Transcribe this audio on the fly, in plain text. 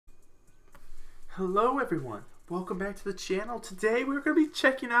Hello everyone, welcome back to the channel. Today we're going to be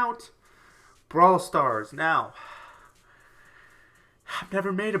checking out Brawl Stars. Now, I've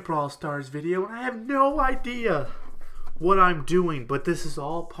never made a Brawl Stars video and I have no idea what I'm doing, but this is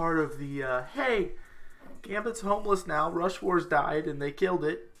all part of the, hey, Gambit's homeless now, Rush Wars died and they killed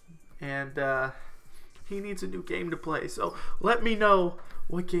it, and he needs a new game to play. So let me know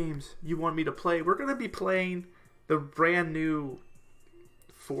what games you want me to play. We're going to be playing the brand new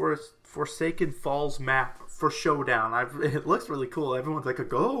Forsaken Falls map for Showdown. It looks really cool. Everyone's like,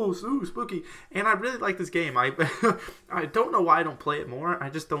 "Oh, so spooky!" And I really like this game. I don't know why I don't play it more. I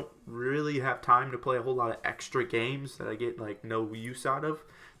just don't really have time to play a whole lot of extra games that I get like no use out of.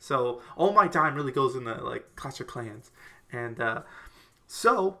 So all my time really goes into like Clash of Clans, and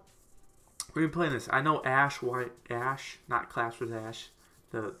so we've been playing this. I know Ash, not Clash with Ash,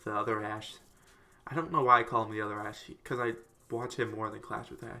 the other Ash. I don't know why I call him the other Ash, because I watch him more than Clash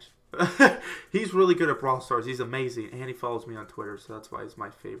with Ash. He's really good at Brawl Stars. He's amazing, and he follows me on Twitter, so that's why he's my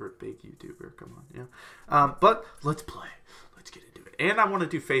favorite big YouTuber. Come on, yeah. But let's play. Let's get into it. And I want to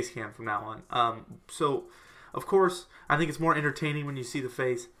do face cam from now on. So, of course, I think it's more entertaining when you see the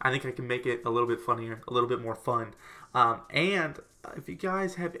face. I think I can make it a little bit funnier, a little bit more fun. And if you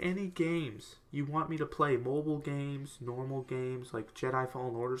guys have any games you want me to play, mobile games, normal games, like Jedi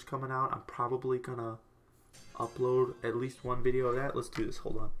Fallen Order's coming out, I'm probably gonna upload at least one video of that. Let's do this.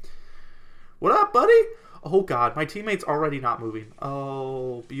 Hold on. What up, buddy? Oh, God. My teammate's already not moving.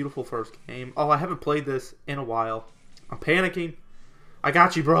 Oh, beautiful first game. Oh, I haven't played this in a while. I'm panicking. I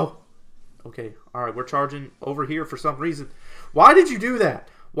got you, bro. Okay. All right. We're charging over here for some reason. Why did you do that?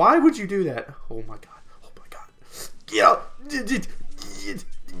 Why would you do that? Oh, my God. Oh, my God.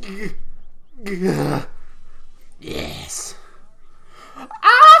 Yes.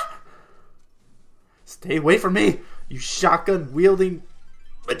 Ah! Stay away from me, you shotgun-wielding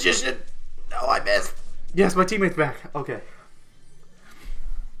magician. No, I missed. Yes, my teammate's back. Okay.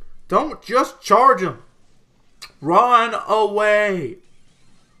 Don't just charge him. Run away.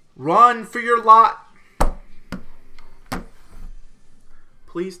 Run for your lot.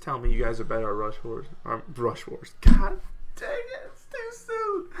 Please tell me you guys are better at Rush Wars. Rush Wars. God dang it, it's too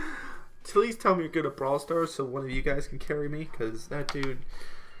soon. Please tell me you're good at Brawl Stars so one of you guys can carry me, because that dude,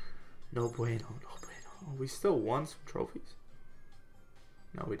 no bueno, no bueno. Oh, we still won some trophies.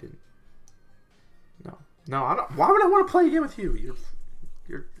 No, we didn't. No, I don't. Why would I want to play again with you?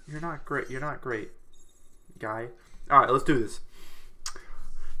 You're not great. You're not great, guy. All right, let's do this.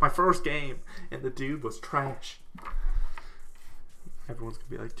 My first game, and the dude was trash. Everyone's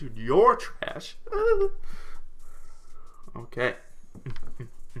gonna be like, "Dude, you're trash." Okay.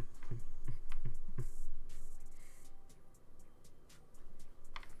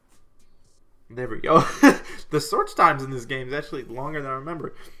 There we go. The search times in this game is actually longer than I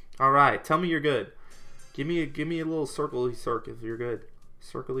remember. All right, tell me you're good. Give me a little circle-y circ if you're good.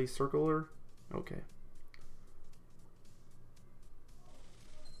 Circle-y circler. Okay.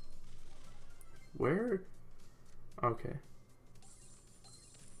 Where? Okay.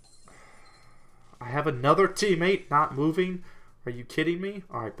 I have another teammate not moving. Are you kidding me?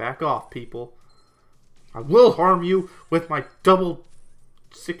 All right, back off, people. I will harm you with my double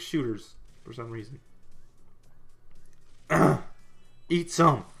 6 shooters. For some reason. Eat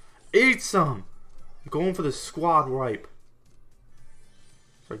some. Eat some. I'm going for the squad wipe.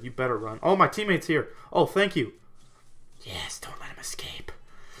 So you better run. Oh, my teammate's here. Oh, thank you. Yes, don't let him escape.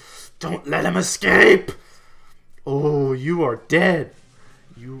 Don't let him escape. Oh, you are dead.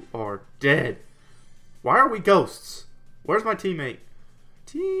 You are dead. Why are we ghosts? Where's my teammate?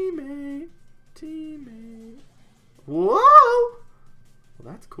 Teammate. Whoa. Well,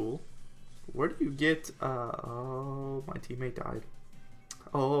 that's cool. Where do you get, oh, my teammate died.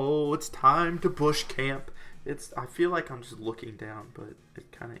 Oh, it's time to bush camp. I feel like I'm just looking down, but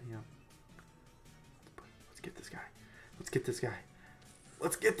it kind of, Let's get this guy. Let's get this guy.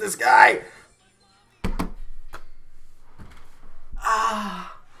 Let's get this guy!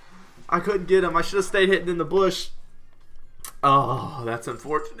 Ah! I couldn't get him. I should have stayed hidden in the bush. Oh, that's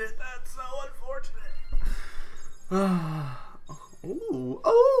unfortunate. That's so unfortunate. Ah. Ooh.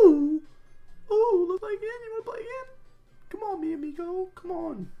 Oh! Oh, let's play again. You want to play again? Come on, mi amigo. Come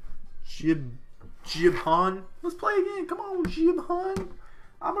on. Jibhan. Let's play again. Come on, Jibhan.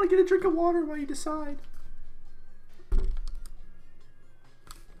 I'm going to get a drink of water while you decide.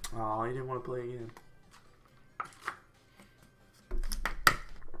 Oh, you didn't want to play again.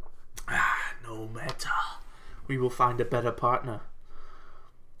 No matter. We will find a better partner.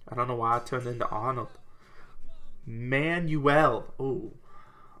 I don't know why I turned into Arnold. Manuel. Oh.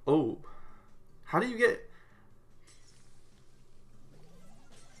 Oh. How do you get...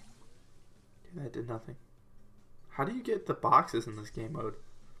 that did nothing. How do you get the boxes in this game mode?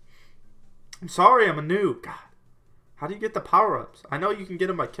 I'm sorry, I'm a noob. God. How do you get the power-ups? I know you can get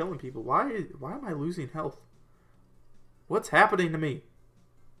them by killing people. Why am I losing health? What's happening to me?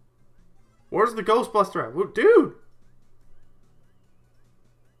 Where's the Ghostbuster at? Whoa, dude!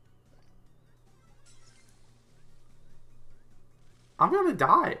 I'm gonna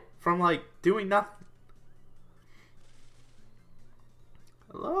die from, like, doing nothing.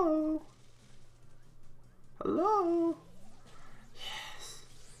 Hello? Hello? Yes.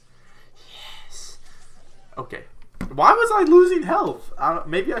 Yes. Okay. Why was I losing health?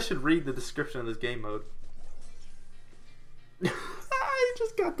 Maybe I should read the description of this game mode. I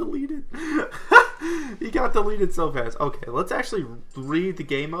just got deleted. He got deleted so fast. Okay, let's actually read the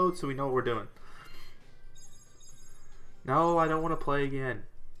game mode so we know what we're doing. No, I don't want to play again.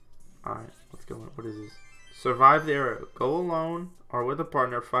 Alright, let's go. What is this? Survive the area. Go alone or with a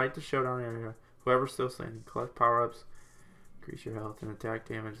partner. Fight the showdown area. Whoever's still standing. Collect power-ups. Increase your health and attack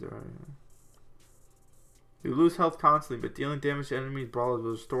damage. You lose health constantly, but dealing damage to enemies brawlers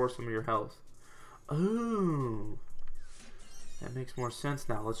will restore some of your health. Oh. That makes more sense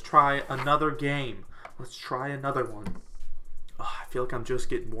now. Let's try another game. Let's try another one. Oh, I feel like I'm just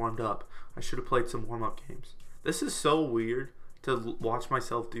getting warmed up. I should have played some warm-up games. This is so weird to watch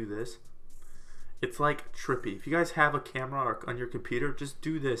myself do this. It's like trippy. If you guys have a camera on your computer, just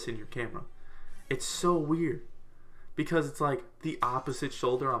do this in your camera. It's so weird. Because it's like the opposite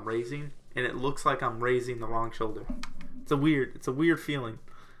shoulder I'm raising, and it looks like I'm raising the wrong shoulder. It's a weird feeling.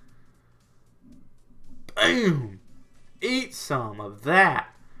 Boom! Eat some of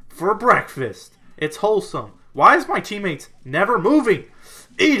that for breakfast. It's wholesome. Why is my teammates never moving?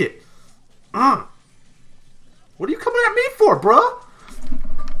 Eat it. What are you coming at me for, bruh?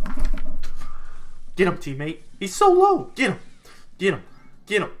 Get him, teammate. He's so low. Get him. Get him.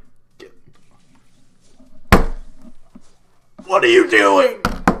 Get him. Get him. What are you doing?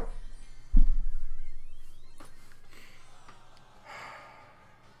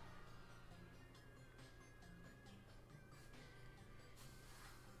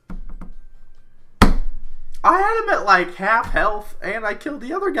 I had him at like half health, and I killed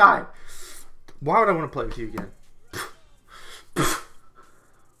the other guy. Why would I want to play with you again?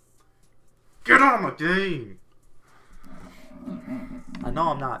 Get out of my game! I know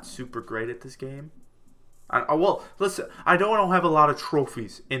I'm not super great at this game. Well, listen, I don't have a lot of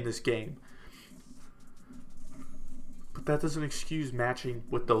trophies in this game. But that doesn't excuse matching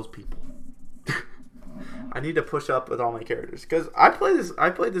with those people. I need to push up with all my characters. Because I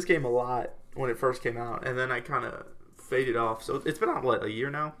played this game a lot when it first came out, and then I kind of faded off. So it's been on, what, a year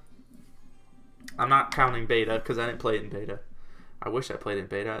now? I'm not counting beta, because I didn't play it in beta. I wish I played in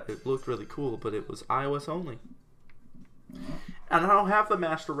beta. It looked really cool, but it was iOS only. And I don't have the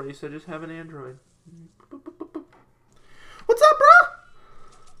Master Race, I just have an Android. What's up, bro?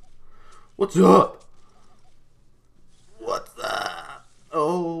 What's up? What's up?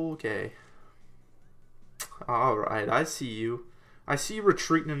 Okay. Alright, I see you. I see you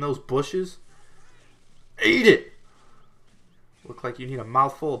retreating in those bushes. Eat it! Look like you need a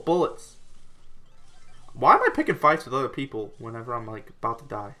mouthful of bullets. Why am I picking fights with other people whenever I'm like about to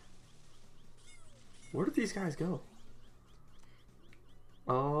die? Where did these guys go?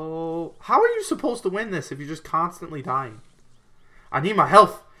 Oh, how are you supposed to win this if you're just constantly dying? I need my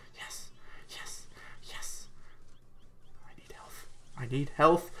health. Yes, yes, yes. I need health. I need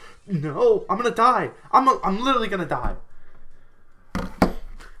health. No, I'm gonna die. I'm literally gonna die.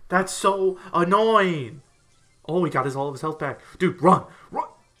 That's so annoying. Oh, he got all of his health back. Dude, run, run.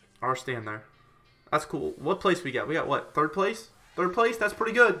 Or stand there. That's cool. What place we got? We got what? Third place? Third place? That's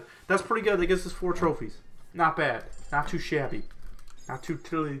pretty good. That's pretty good. That gives us 4 trophies. Not bad. Not too shabby. Not too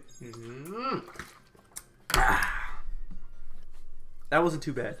tilly. That wasn't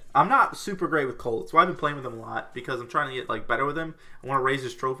too bad. I'm not super great with Colt, so I've been playing with him a lot because I'm trying to get like better with him. I want to raise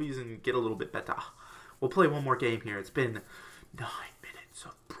his trophies and get a little bit better. We'll play one more game here. It's been 9 minutes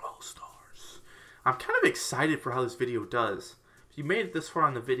of Brawl Stars. I'm kind of excited for how this video does. If you made it this far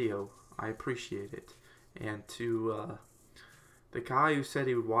in the video, I appreciate it. And to the guy who said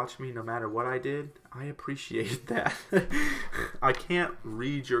he would watch me no matter what I did, I appreciate that. I can't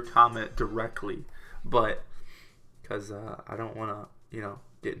read your comment directly, but because I don't want to, you know,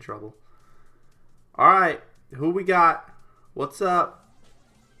 get in trouble. All right, who we got? What's up?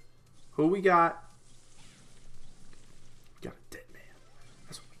 Who we got? We got a dead man.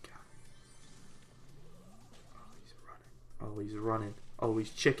 That's what we got. Oh, he's running. Oh, he's running. Oh,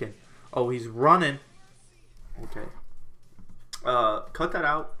 he's chicken. Oh, he's running. Okay. Cut that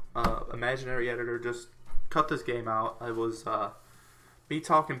out. Imaginary editor, just cut this game out. I was Me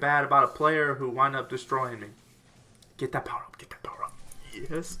talking bad about a player who wind up destroying me. Get that power up. Get that power up.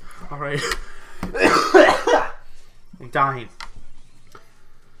 Yes. All right. I'm dying.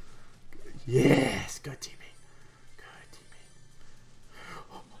 Yes. Good teammate. Good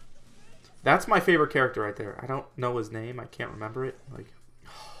teammate. That's my favorite character right there. I don't know his name. I can't remember it. Like,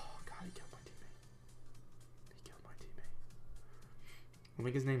 oh god, he killed my teammate. He killed my teammate. I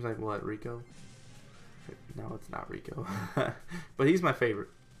think his name's like what? Rico? No, it's not Rico. But he's my favorite.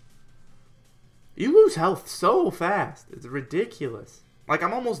 You lose health so fast. It's ridiculous. Like,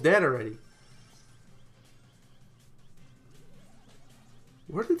 I'm almost dead already.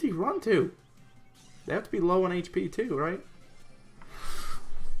 Where did he run to? They have to be low on HP too, right?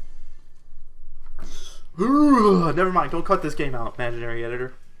 Never mind. Don't cut this game out, imaginary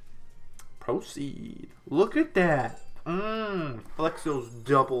editor. Proceed. Look at that. Flex those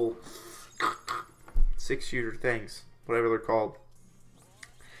double 6-shooter things. Whatever they're called.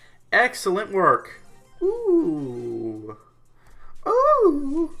 Excellent work. Ooh.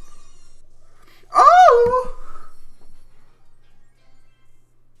 Ooh. Oh!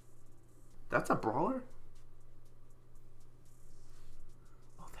 That's a brawler?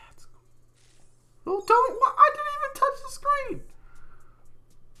 Oh, that's cool. Oh, don't. I didn't even touch the screen.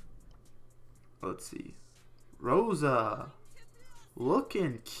 Let's see. Rosa.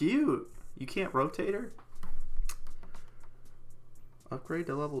 Looking cute. You can't rotate her? Upgrade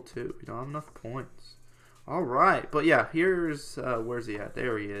to level 2. You don't have enough points. Alright. But yeah, here's... where's he at?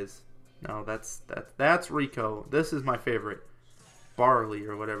 There he is. No, that's Rico. This is my favorite. Barley,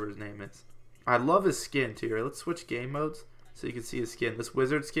 or whatever his name is. I love his skin, too. Let's switch game modes so you can see his skin. This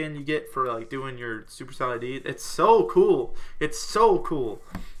wizard skin you get for like doing your Supercell ID. It's so cool. It's so cool.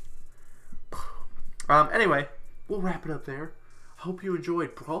 Anyway, we'll wrap it up there. Hope you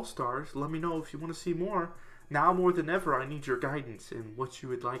enjoyed Brawl Stars. Let me know if you want to see more. Now more than ever, I need your guidance in what you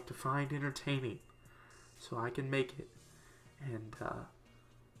would like to find entertaining, so I can make it and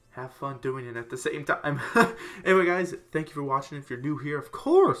have fun doing it at the same time. Anyway, guys, thank you for watching. If you're new here, of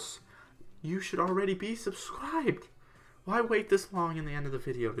course, you should already be subscribed. Why wait this long in the end of the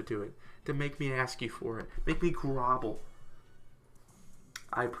video to do it? To make me ask you for it. Make me grovel.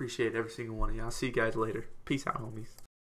 I appreciate every single one of you. I'll see you guys later. Peace out, homies.